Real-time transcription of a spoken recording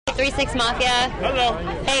36 Mafia. Hello.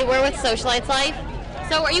 Hey, we're with Socialites Life.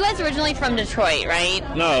 So are you guys originally from Detroit, right?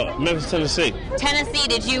 No, Memphis, Tennessee. Tennessee,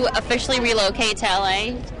 did you officially relocate to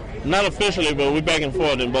LA? Not officially, but we're back and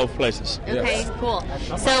forth in both places. Okay, Yes. cool.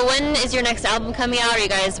 So when is your next album coming out? Are you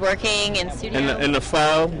guys working in studio? In the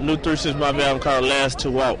fall, new 36 Mafia album called Last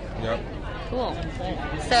to Walk. Yep. Cool.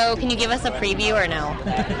 So can you give us a preview or no?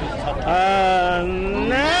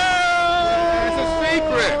 No. It's a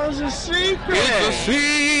secret. It's a secret. It's a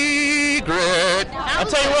secret.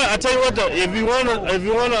 I tell you what though, if you want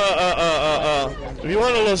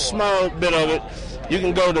a little small bit of it, you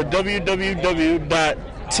can go to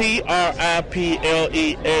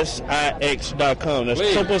www.triplesix.com. That's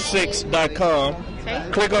Please. 666.com.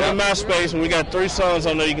 Okay. Click on the MySpace, and we got 3 songs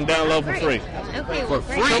on there you can download for free. Okay, For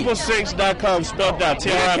great. free? 666.com, spelled out.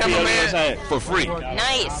 Cameraman for free.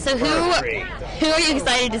 Nice. So who are you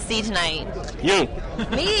excited to see tonight? You.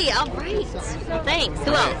 Me. All right. Thanks.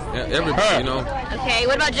 Who else? Yeah, everybody, you know. Okay.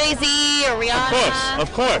 What about Jay-Z or Rihanna?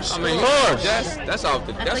 Of course. I mean, of course. that's off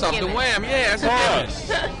the That's a off the given. wham. Yeah, that's a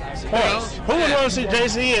given. Of course. Who would want to see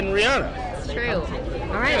Jay-Z and Rihanna? It's true.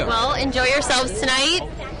 All right. Yeah. Well, enjoy yourselves tonight,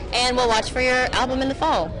 and we'll watch for your album in the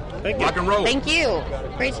fall. Thank you. Rock and roll. Thank you.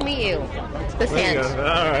 Great to meet you. Good There you hand. go.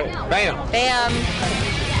 All right. Bam. Bam.